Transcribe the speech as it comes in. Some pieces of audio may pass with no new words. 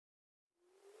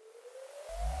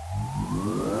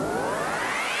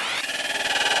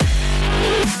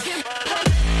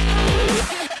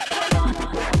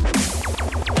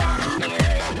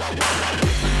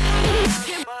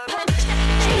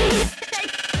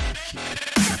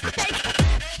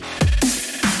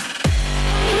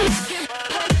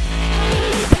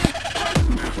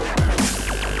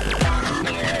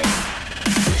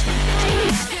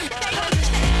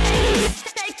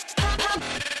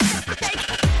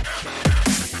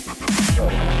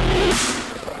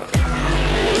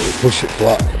push it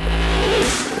flat.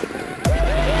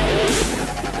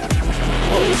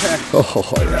 Oh,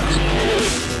 yes.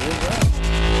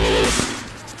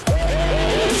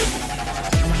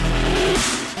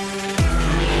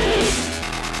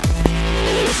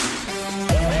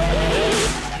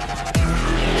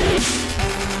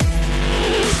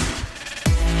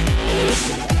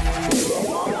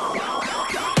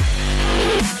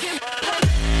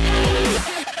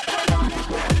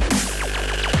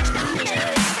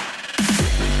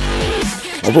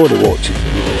 I've already watched it for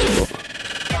you, but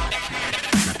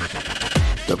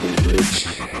Devil's Ridge.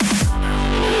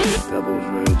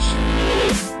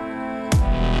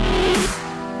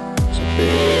 It's a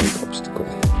big obstacle.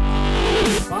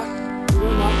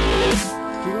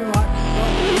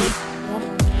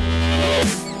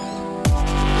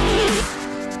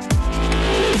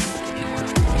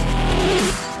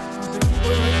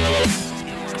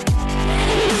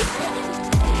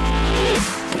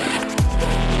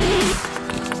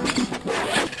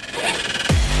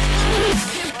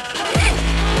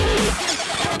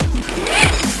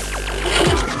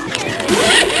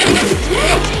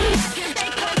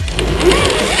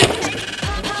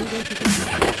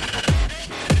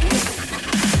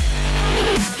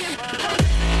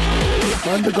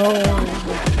 Time to go.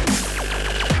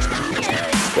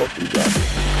 Stop you guys.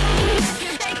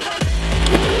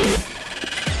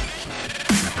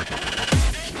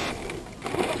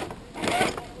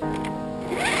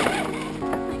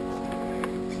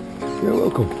 You're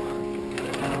welcome.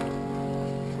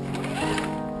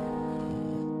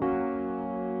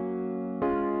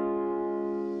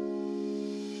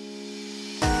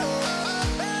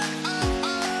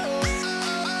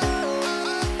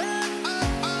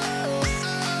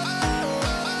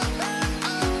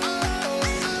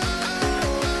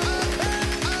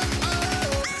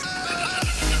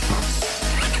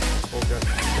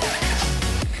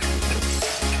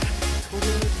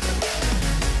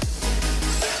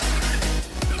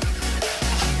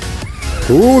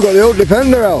 Ooh, got the old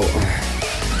Defender out.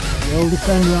 The old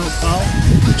Defender out, pal.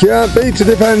 You can't beat a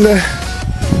Defender.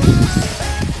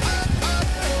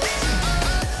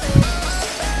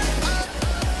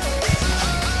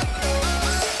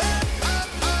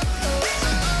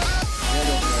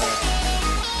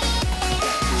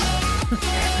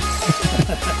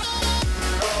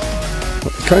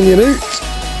 Canyon out.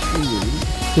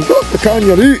 He's got the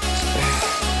canyon out.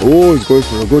 Oh, he's going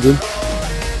for a good one.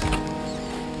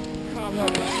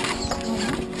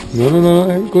 No,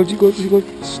 good, you good.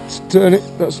 Turn it,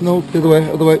 that's no, the other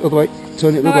way.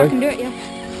 Turn it the other way. I can do it, yeah.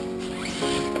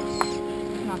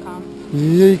 No, I can't.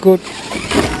 Yeah, you could.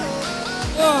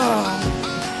 Oh,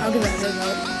 I'll give it a go.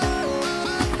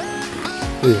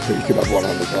 Yeah, you could have one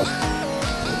on the glass.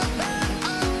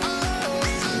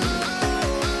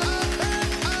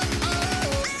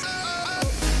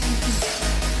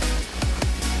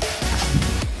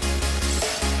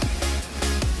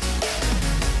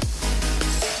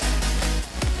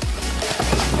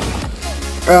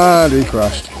 And he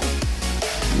crashed.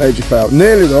 Major foul.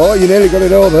 Nearly though, you nearly got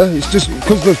it over. It's just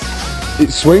because it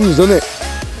swings, doesn't it?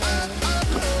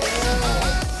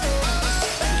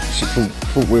 It's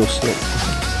front wheel slip.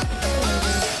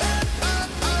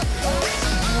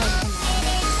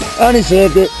 And he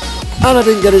saved it. And I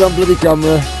didn't get it on bloody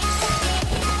camera.